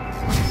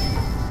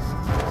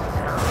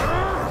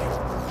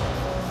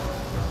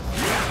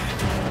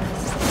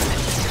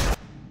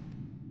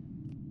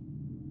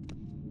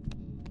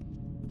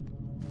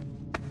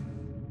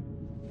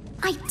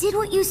 I did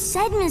what you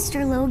said,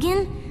 Mr.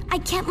 Logan. I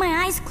kept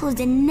my eyes closed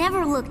and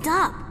never looked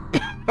up.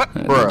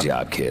 Good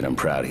job, kid. I'm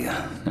proud of you.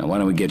 Now, why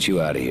don't we get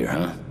you out of here,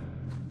 huh?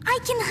 I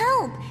can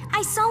help.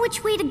 I saw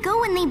which way to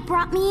go and they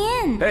brought me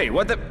in. Hey,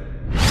 what the...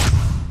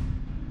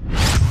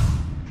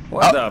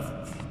 What the...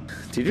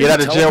 Did you get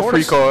out of jail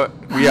free card.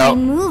 We out.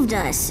 They moved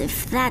us,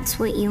 if that's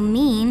what you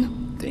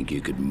mean. Think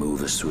you could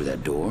move us through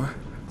that door?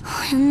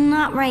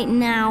 Not right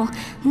now.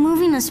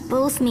 Moving us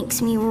both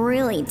makes me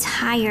really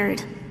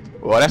tired.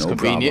 Well, that's no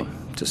convenient.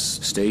 Problem.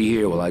 Just stay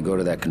here while I go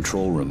to that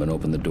control room and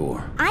open the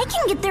door. I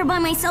can get there by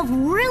myself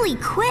really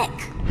quick.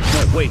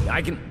 No, wait,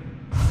 I can...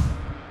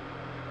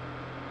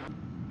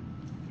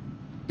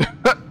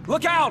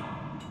 Look out!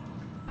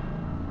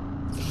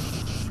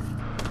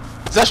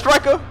 Is that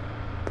Stryker?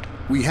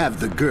 We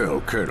have the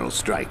girl, Colonel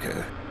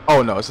Stryker.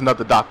 Oh no, it's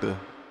another doctor.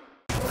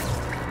 The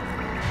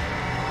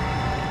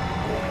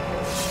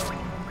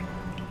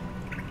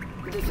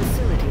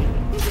facility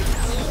is in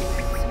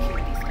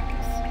security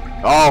status.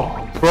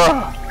 Oh,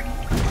 bruh.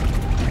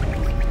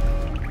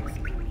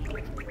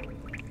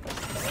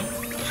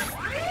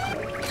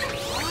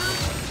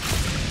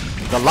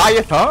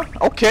 Goliath, huh?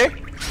 Okay.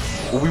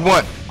 What we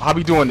want? How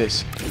we doing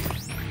this?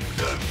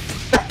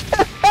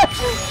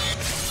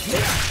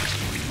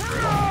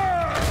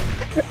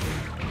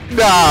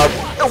 Nah,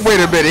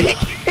 wait a minute.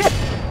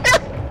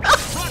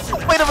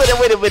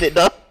 Wait a minute,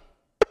 dog.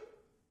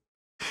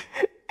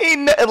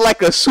 Ain't nothing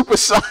like a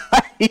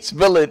super-sized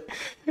villain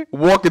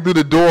walking through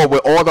the door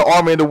with all the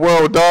armor in the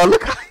world, dog.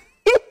 Look.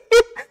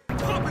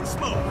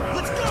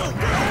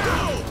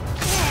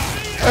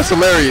 That's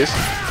hilarious.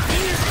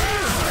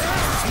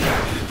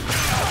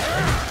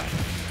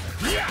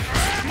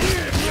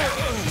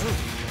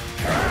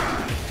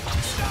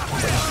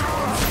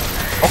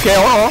 Okay,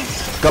 hold on.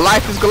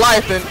 Goliath is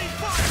Goliathin'.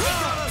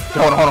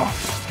 Hold on.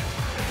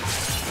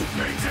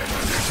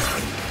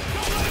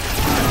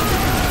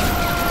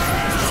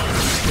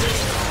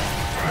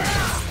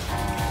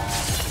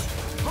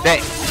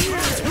 Dang.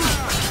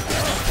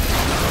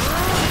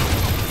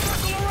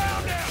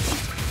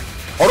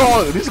 Hold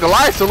on, this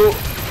Goliath's a little.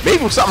 Maybe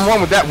there's something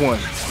wrong with that one.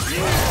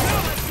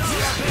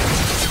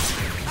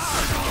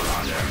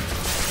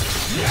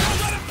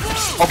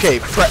 Okay,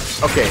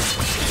 okay.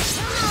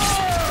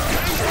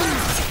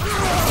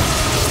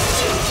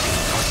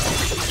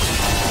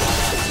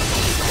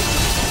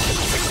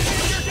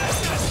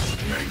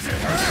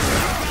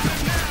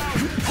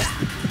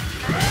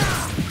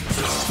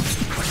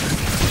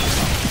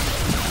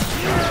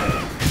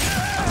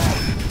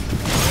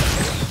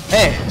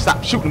 Hey,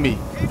 stop shooting me.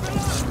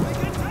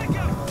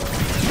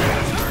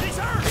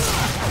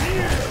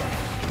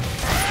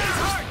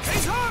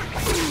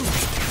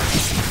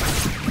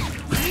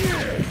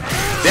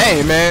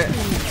 Dang, man.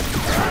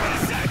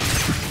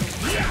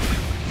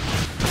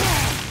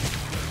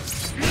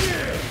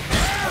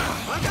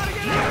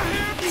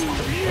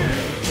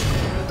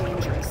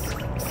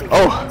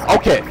 Oh,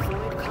 okay.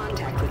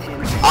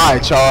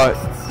 Alright,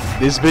 y'all.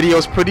 This video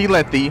is pretty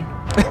lengthy.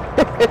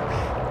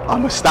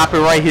 I'm gonna stop it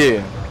right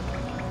here.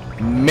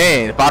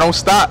 Man, if I don't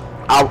stop,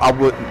 I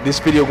would. This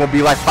video gonna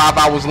be like 5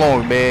 hours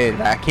long,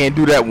 man. I can't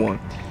do that one.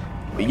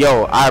 But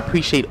yo, I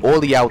appreciate all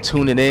of y'all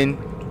tuning in.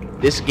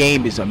 This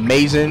game is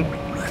amazing.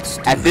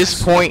 At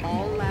this point,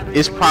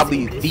 it's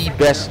probably the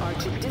best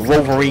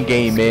Wolverine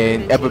game,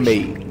 man, ever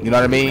made. You know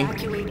what I mean?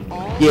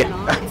 Yeah.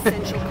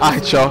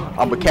 Alright, y'all.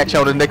 I'm gonna catch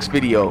y'all in the next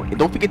video. And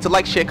don't forget to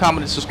like, share,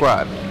 comment, and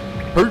subscribe.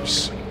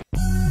 Peace.